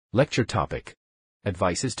Lecture topic: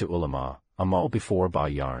 Advices to Ulama-Amal before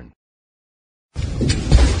bayaan. The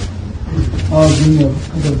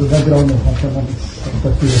background of mathematics,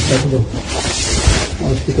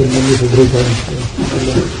 our speaker memory is a great one.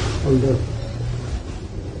 All the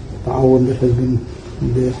ta'awun that has been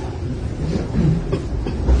there.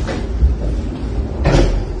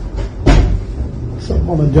 Some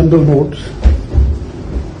on a general note,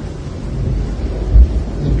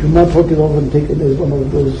 Jummah talk is often taken as one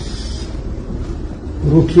of those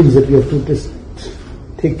routines that we have to just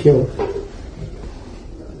take care of.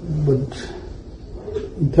 But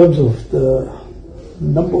in terms of the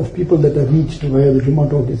number of people that are reached via the Jummah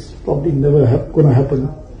talk, is probably never going to happen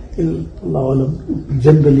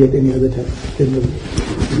generally at any other time. Generally,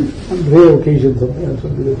 on rare occasions, sometimes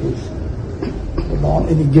on miracles, but on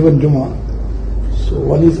any given Jummah. So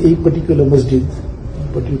one is a particular masjid,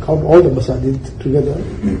 but you count all the masajid together,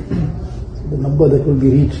 so the number that will be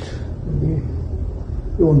reached, you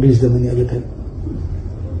won't reach them any other time.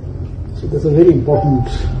 So there's a very important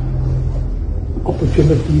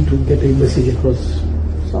opportunity to get a message across.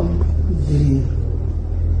 Some the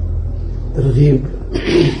Rajib.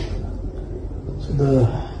 So the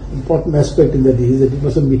important aspect in that is that it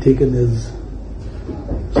mustn't be taken as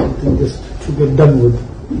something just to get done with.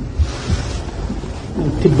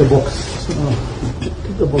 Tick the box.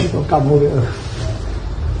 Tick the box. Now come over here.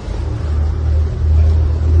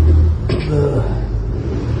 The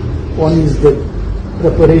one is the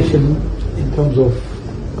preparation in terms of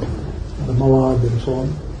the mawad and so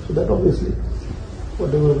on. So that obviously,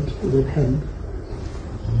 whatever is at hand.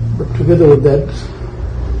 But together with that,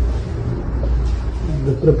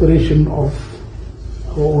 the preparation of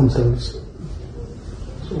our own selves.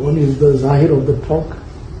 So one is the zahir of the talk,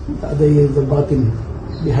 the other is the batin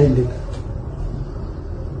behind it.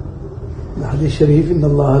 The hadith sharif, inna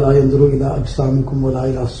Allah la yanzuru ila ajsamikum wa la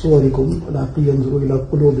ila suwarikum wa la yanzuru ila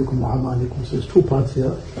qulubikum wa amalikum. So there's two parts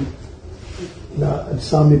here. Ila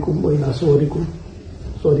ajsamikum wa ila suwarikum.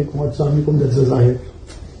 Suwarikum wa ajsamikum, that's the zahir.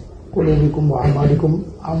 Qulubikum wa amalikum.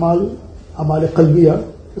 Amal qalbiya,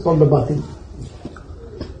 it's all the batin.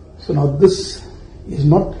 So now this is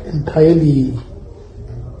not entirely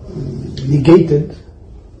negated.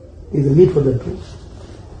 There is a need for that too.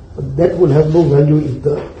 But that will have no value if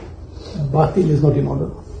the batin is not in order.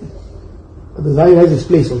 But the zahir has its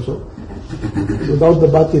place also. Without the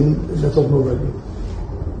batin, that's of no value.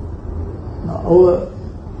 Now our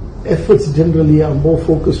efforts generally are more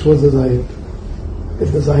focused towards the zahir.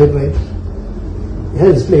 Get the zahir right. It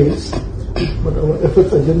has its place, but our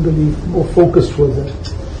efforts are generally more focused towards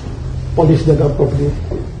that. Polish that up properly.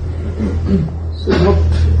 So it's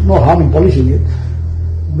no harm in polishing it,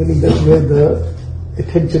 meaning that's where the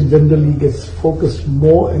attention generally gets focused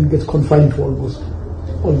more and gets confined to almost.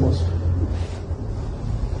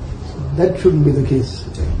 So that shouldn't be the case.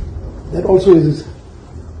 That also is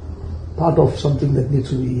part of something that needs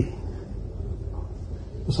to be.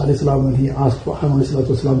 Musa alayhi salam, when he asked for Muhammad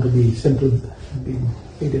alayhi salatu to be sent with being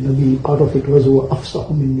made a Nabi, part of it was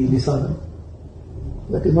afsahu minni lisanan.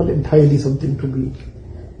 That is not entirely something to be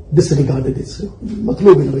disregarded. It's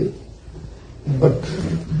matlub in a way, but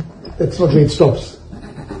that's not where it stops.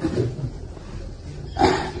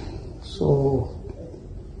 So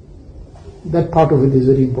that part of it is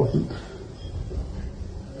very important.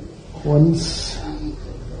 Once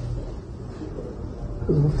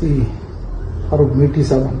Mufti Farooq Meti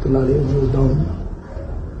Sahib was down,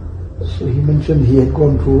 so he mentioned he had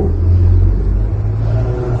gone to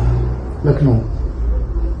Lucknow.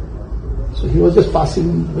 So he was just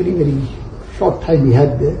passing, very, very short time he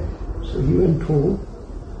had there. So he went to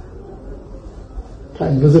try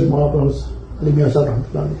and visit Mahaprabhu's Alimia Sahib.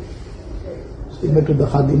 So he met with the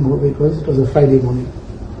Khadim, whoever it was a Friday morning.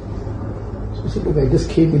 So he said, look, I just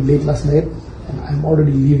came in late last night and I'm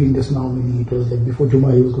already leaving just now, meaning it was like before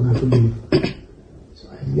Jummah he was going to have to leave. So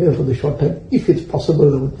I'm here for the short time. If it's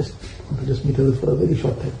possible, I would just want to just meet her for a very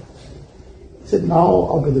short time. He said, now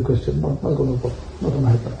out of the question, not going to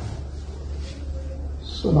happen.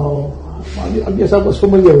 So now, Alimia Sahib was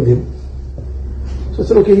familiar with him. So I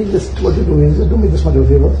said, okay, what you do is, do me this much of a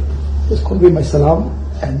favor, just convey my salam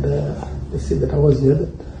and just say that I was here.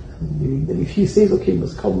 Then if he says, okay, you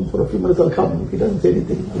must come for a few minutes, I'll come. If he doesn't say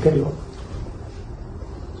anything, I'll carry on.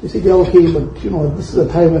 So he said, yeah, okay, but this is a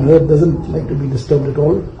time when Earth doesn't like to be disturbed at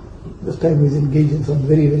all. This time he's engaged in some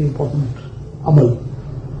very, very important amal.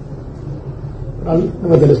 But I'll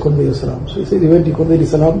nevertheless convey your salam. So he said, he went, he conveyed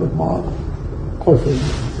his salam, but call for him.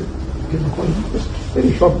 Give him a call. Just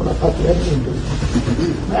very short, but I thought we had to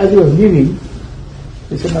interview. As he was leaving,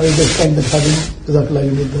 he said, now he's just trying that having, Jazakallah,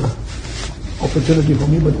 you made the opportunity for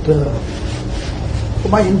me, but for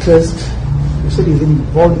my interest, you said he's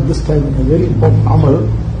involved in this time in a very important amal,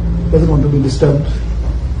 doesn't want to be disturbed.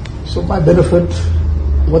 So my benefit,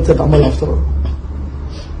 what's that amal after all?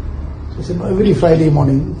 So he said, every Friday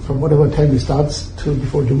morning, from whatever time he starts till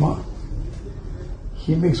before Jummah,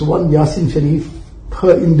 he makes one Yasin Sharif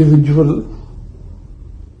per individual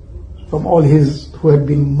from all his who had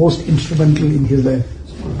been most instrumental in his life.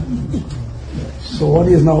 So one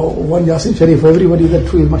is now one Yasin Sharif for everybody, that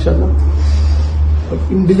true is mashallah. But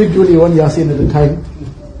individually one Yasin at a time.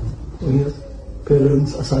 So his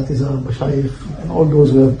parents, Asatiza, Bashayikh, and all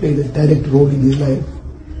those who have played a direct role in his life.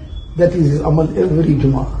 That is his amal every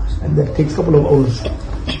Jummah, and that takes a couple of hours.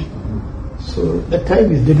 So that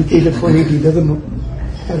time is dedicated for it. He doesn't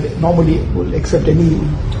normally will accept any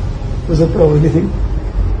visitor or anything.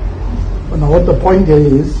 But now what the point here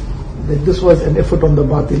is that this was an effort on the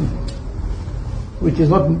batin, which is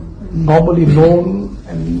not normally known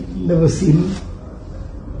and never seen,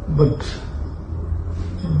 but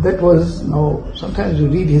that was, now sometimes you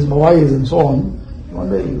read his mawaiz and so on, you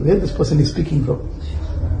wonder where this person is speaking from.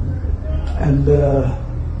 And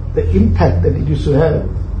the impact that it used to have,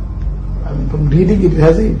 I mean, from reading it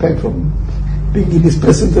has an impact, from being in his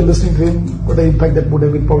presence and listening to him, what an impact that would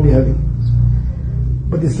have been probably having.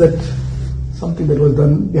 But it's that something that was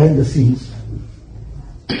done behind the scenes.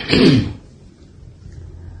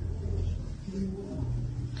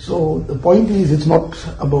 So the point is, it's not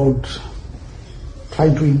about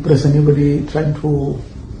trying to impress anybody, trying to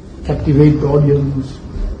captivate the audience.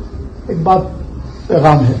 Ek baat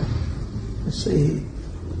pegham hai. Let's say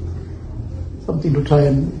something to try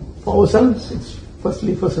and, for ourselves, it's first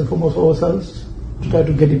and foremost for ourselves, to try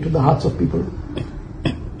to get into the hearts of people.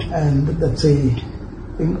 And that's a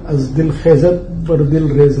thing, as dil khezat, but dil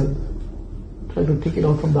rezat. Try to take it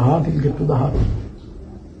out from the heart, it'll get to the heart.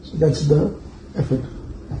 So that's the effort.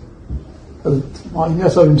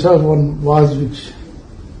 Ilyas himself, one was which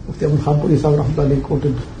Mufti Abul Khanpuri Sahib Rahmatullahi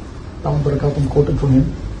quoted, Damat Barakatum quoted from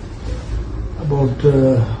him, about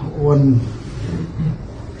one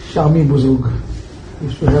Shami Buzurg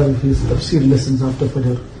used to have his tafsir lessons after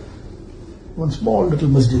Fajr. One small little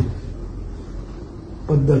masjid.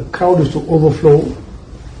 But the crowd used to overflow,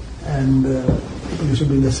 and people used to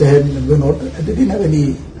be in the sehen and went out, and they didn't have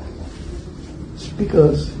any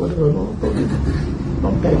speakers, whatever, no,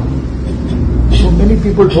 long time. So many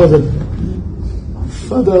people towards the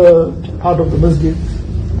further part of the masjid,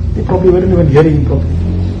 they probably weren't even hearing him properly,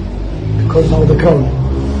 because now the crowd.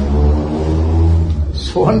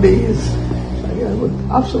 So one day he says,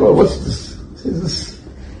 after all, what's this? Says this,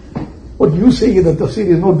 what you say in the tafsir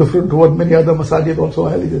is no different to what many other masajid also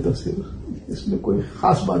have in the tafsir. Isme koi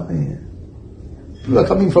khas baat nahi hai. People are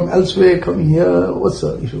coming from elsewhere, coming here, what's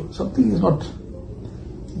the issue? Something is not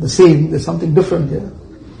the same, there's something different here.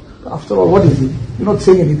 After all, what is it? You're not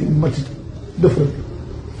saying anything much different.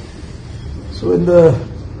 So when the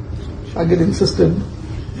Shagir insisted,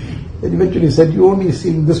 then eventually said, you only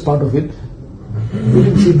seen this part of it. You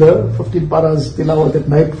didn't see the 15 paras tilawat at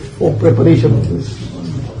night for preparation of this.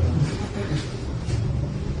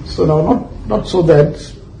 So now not so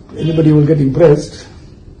that anybody will get impressed,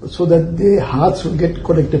 but so that their hearts will get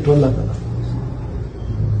connected to Allah Ta'ala.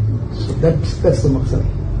 So that's the maqsad.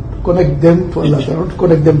 To connect them to Allah Ta'ala, not to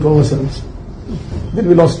connect them to ourselves. Then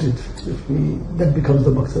we lost it. That becomes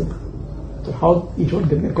the maqsad. So how each one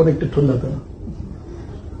can get connected to Allah Ta'ala.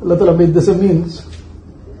 Allah Ta'ala made this a means.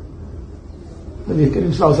 Nabi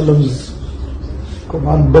Karim Sallallahu Alaihi Wasallam's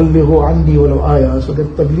Quran, Ballighu anni walau ayah. So that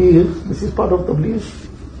tabligh, this is part of tabligh.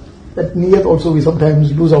 That niyat also we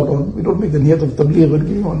sometimes lose out on. We don't make the niyat of tabligh when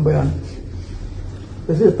giving on bayan.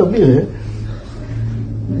 This is tabligh.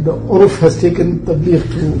 The urf has taken tabligh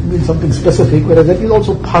to mean something specific, whereas that is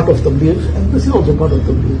also part of tabligh, and this is also part of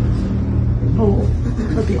tabligh. No,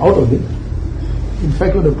 nothing out of it. In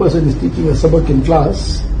fact, when a person is teaching a sabak in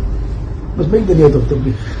class, must make the niyat of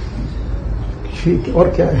tabligh. Or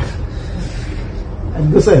kya hai?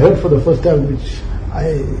 And this I heard for the first time, which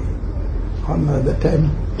on that time,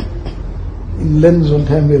 in Lens one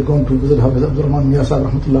time we had gone to visit Hafiz Abdul Rahman Mia Sahib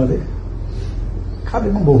Rahmatullah alayh. Can't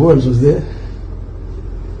remember who else was there.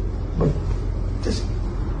 But just,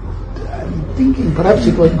 I'm thinking perhaps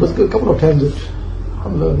it was because a couple of times that I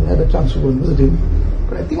had a chance to go and visit him.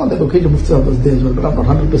 But I think on that occasion Mufti Sahib was there as well, but I'm not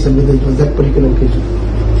 100% whether it was that particular occasion.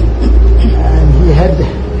 And he had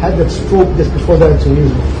that stroke just before that, so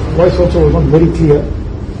his voice also was not very clear.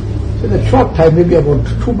 So in a short time, maybe about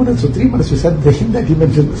 2 minutes or 3 minutes, we said that he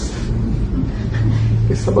mentioned this.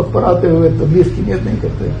 इस सबक पर आते हुए तबलीग की नियत नहीं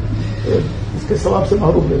करते, इसके सवाब से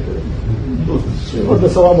महरूम रहते हैं, और the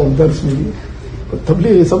सवाब of dars maybe, but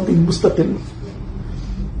tabligh is something mustaqil,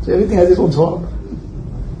 so everything has its own sawab.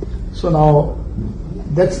 So now,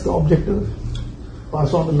 that's the objective.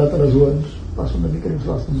 Pass on Allah Ta'ala's word, pass on the Nabi Karim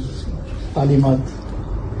Sallallahu Alaihi Wasallam's talimat.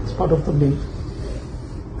 It's part of the belief.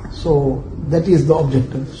 So that is the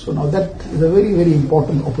objective. So now that is a very, very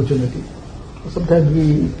important opportunity. Sometimes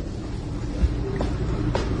we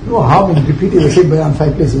no harm in repeating the same bayaan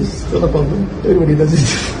 5 places. Not a problem. Everybody does it.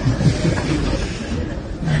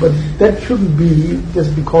 But that shouldn't be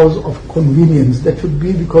just because of convenience. That should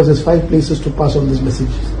be because there's 5 places to pass on this message.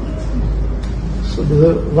 So there's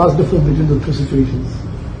a vast difference between the two situations.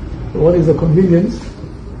 So one is the convenience,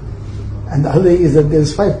 and the other is that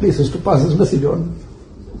there's 5 places to pass this message on.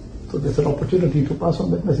 So there's an opportunity to pass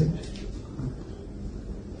on that message.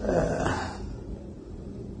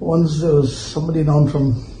 Once there was somebody known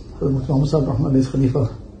from Hazrat Muhammad Sahib Rahman is Khalifa.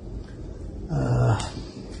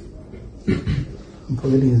 I'm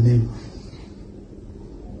forgetting his name.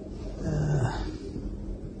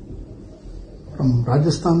 From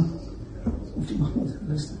Rajasthan.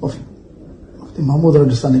 Of the Mahmud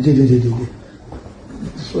Rajasthan.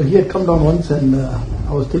 So he had come down once, and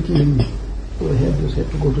I was taking him over here. He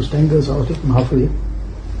had to go to Stanger, so I was taking him halfway.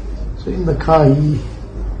 So in the car, he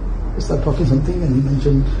started talking something, and he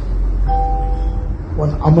mentioned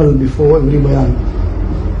one amal before every bayan.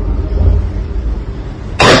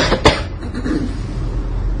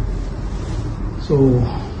 So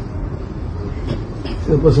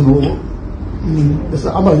the person who, this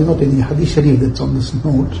amal is not any hadith sharif that's on this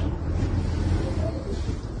note.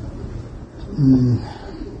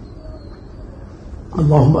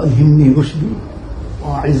 Allahumma alhimni rushdi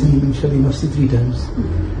wa a'izni min sharri nafsi 3 times.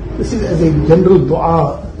 This is as a general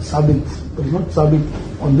dua sabit, but it's not sabit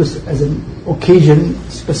on this as an occasion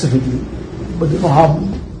specifically. But there's no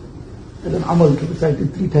harm as an amal to recite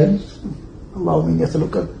it 3 times. Allahumma inni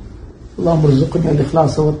as'aluka Allahumma rzuqni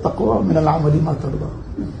al-ikhlas wa al-taqwa min al-amali ma tarda.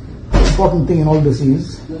 The important thing in all this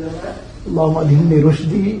is Allahumma alhimni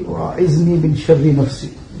rushdi wa a'izni min sharri nafsi.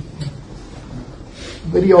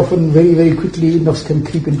 Very often, very, very quickly, nafs can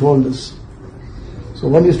creep into all this. So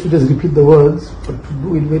one is to just repeat the words, but to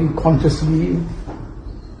do it very consciously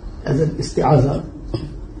as an isti'aza.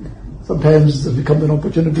 Sometimes it becomes an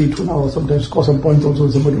opportunity to now sometimes score some points also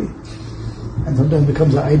with somebody. And sometimes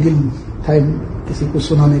becomes an ideal time kisi ko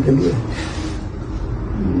sunane ke liye.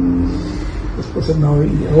 This person now, I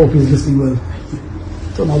hope he's listening well.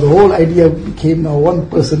 So now the whole idea became now one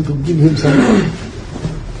person to give him some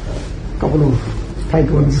couple of tight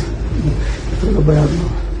ones.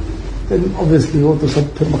 Then obviously वो तो सब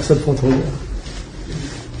फिर मकसद बहुत हो गया.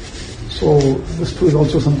 So this too is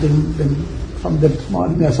also something. Then from that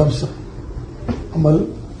amal,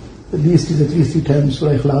 the least is at least 3 times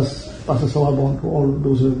Surah Ikhlas, pass a sawab on to all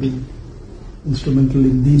those who have been instrumental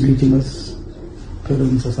in deen reaching us,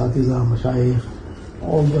 parents, asatiza, mashayikh,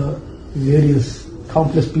 all the various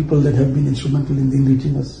countless people that have been instrumental in deen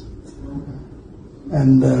reaching us.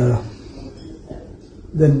 And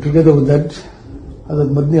then together with that,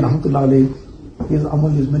 Hazrat Madni Rahmatullah alayhi, his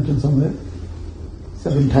amal is mentioned somewhere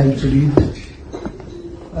 7 times to read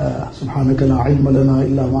Subhanaka la ilma lana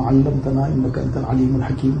illa ma 'allamtana innaka antal alimul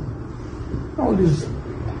hakim. All these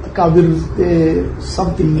akabirs,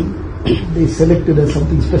 they selected as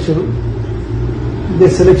something special. Their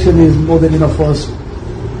selection is more than enough for us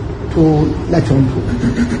to latch on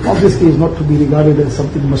to. Obviously is not to be regarded as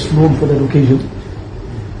something masnoon for that occasion.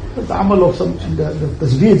 But the amal of something, the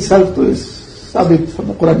tasbih itself too is sabit from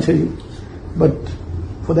the Quran Sharif. But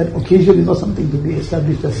for that occasion is not something to be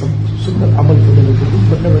established as some sunnah amal for that occasion,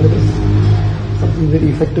 but nevertheless something very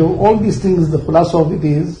effective. All these things, the khulasa of it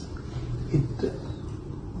is, it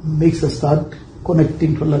makes us start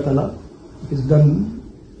connecting to Allah Ta'ala. It is done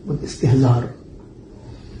with istihzar.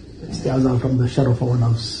 Istihzar from the shar of our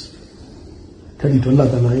nafs. Turning to Allah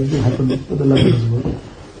Ta'ala, it will happen with Allah as well.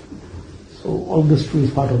 So all this too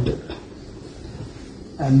is part of it.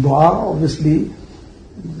 And dua, obviously,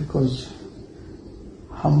 because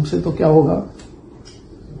हमसे तो क्या होगा?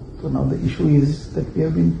 So now the issue is that we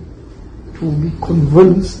have been to be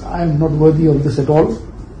convinced I am not worthy of this at all,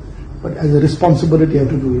 but as a responsibility I have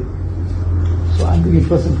to do it. So I'm doing it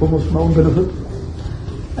first and foremost for my own benefit,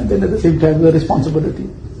 and then at the same time the responsibility.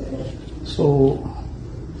 So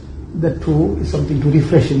that too is something to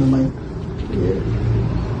refresh in the mind.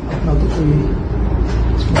 Now to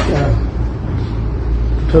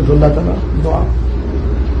turn to Allah Ta'ala, dua.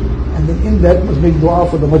 And then in that must make dua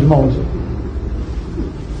for the majma also.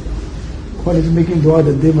 One is making dua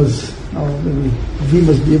that they must, maybe we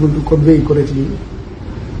must be able to convey correctly,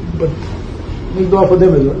 but make dua for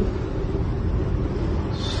them as well.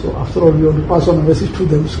 So after all, we want to pass on a message to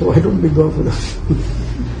them, so I don't make dua for them.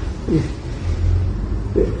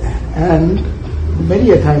 And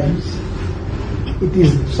many a times, it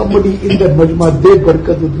is somebody in that majma, their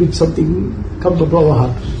barakat with which something comes into our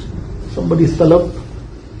heart. Somebody's talab,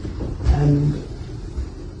 and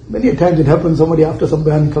many a times it happens, somebody after some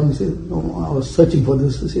bayan comes and says, no, I was searching for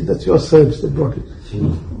this. They say, that's your search that brought it.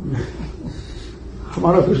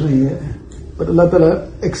 हमारा कुछ नहीं है, but Allah Ta'ala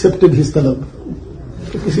accepted his talab.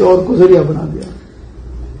 तो किसी और को जरिया बना दिया.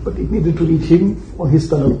 But it needed to reach him on his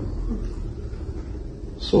talab.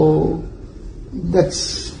 So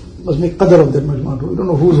that's must be qadar of that majma. We don't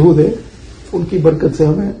know who's who there. उनकी बरकत से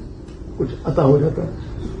हमें कुछ अता हो जाता है.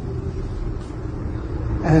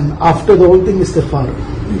 And after the whole thing, istighfar.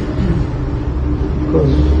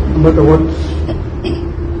 Because no matter what,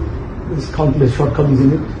 there's countless shortcomings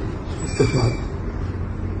in it. Istighfar.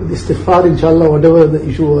 With istighfar, inshallah, whatever the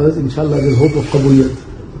issue was, inshallah, there's hope of qabuliyat.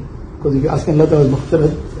 Because if you ask Allah Ta'ala's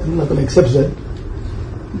maghfirat, and Allah Ta'ala accepts that,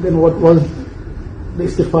 then what was the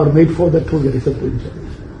istighfar made for, that will get accepted, inshallah.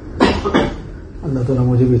 Allah Ta'ala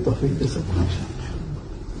मुझे भी तौफीक दे सके, इंशाअल्लाह.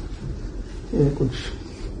 ये कुछ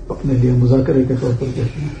अपने लिए मुज़ाकरे के तौर पर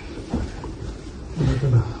कहते हैं. अल्लाह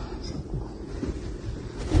ताला सबको.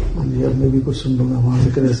 अब मैं भी कुछ सुन लूँगा वहाँ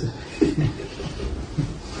ज़िक्र से.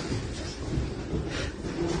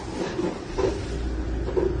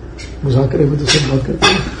 मुज़ाकरे में तो सब बात करते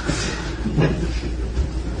हैं.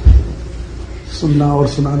 सुनना और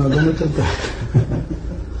सुनाना दोनों चलता है.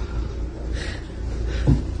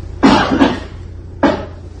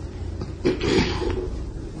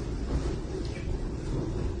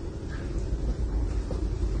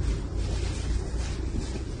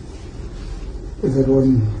 There's that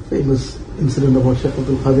one famous incident about Shaykh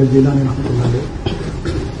Abdul Qadir Jilani rahmatullah alayhi.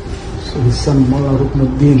 So his son Mawla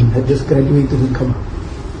Ruknuddin had just graduated in Kama.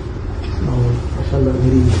 Now, mashallah,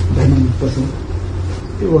 very dynamic person.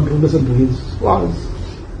 He wanted to listen to his wa'az.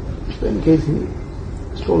 So in case he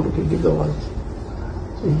was told, okay, give the wa'az.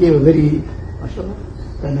 So he gave a very, mashallah,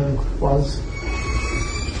 dynamic wa'az.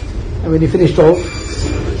 And when he finished off,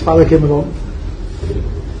 his father came along.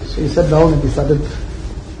 So he sat down and he started.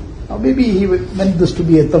 Now maybe he meant this to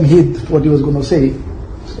be a tamheed to what he was going to say.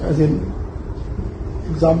 So as an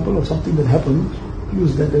example of something that happened,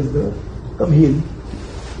 use that as the tamheed.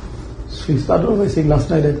 So he started off by saying, last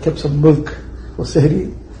night I kept some milk for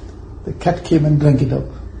Sehri. The cat came and drank it up.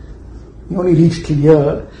 He only reached till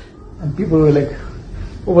here, and people were like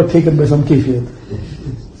overtaken by some kafiyat.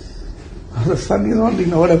 The son is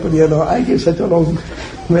wondering, what happened here now? I gave such a long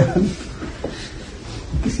man.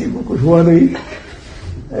 किसी को कुछ हुआ नहीं.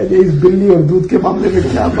 अरे इस बिल्ली और दूध के मामले में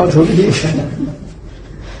क्या बात हो गई?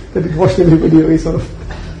 That it washed everybody away, sort of.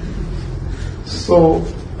 So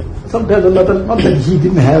sometimes Allah Ta'ala, not that he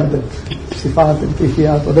didn't have that sifat and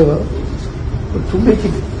kayfiyat, whatever, but to make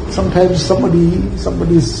it, sometimes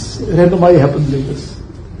somebody's random eye happens like this.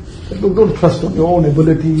 But look, don't trust on your own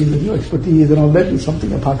abilities and your expertise and all that. Is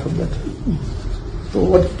something apart from that. So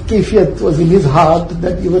what kayfiyat was in his heart,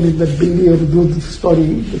 that even in that billi or doodh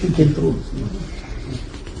story, that he came through.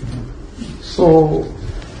 So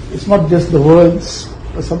it's not just the words,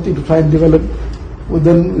 but something to try and develop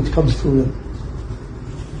within, which comes through them.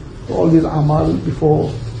 So all these amal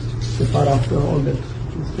before, before, after, all that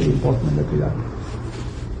is very important that we are.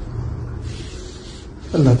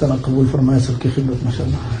 Allah Ta'ala qabul farmaye sabki khidmat,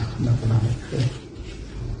 mashallah. Allah Ta'ala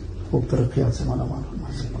खूब तरक्कियात से माला माल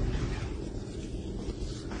फरमाए.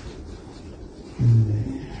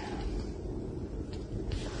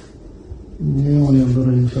 اليوم ينظر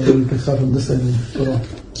الإنسان الكسار الدسم التراب.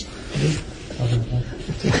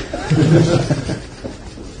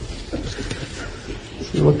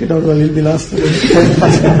 You worked it out well in the last.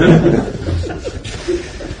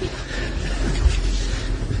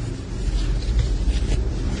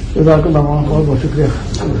 जज़ाकल्लाह बहुत बहुत शुक्रिया.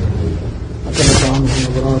 अल्लाह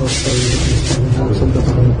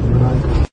ताला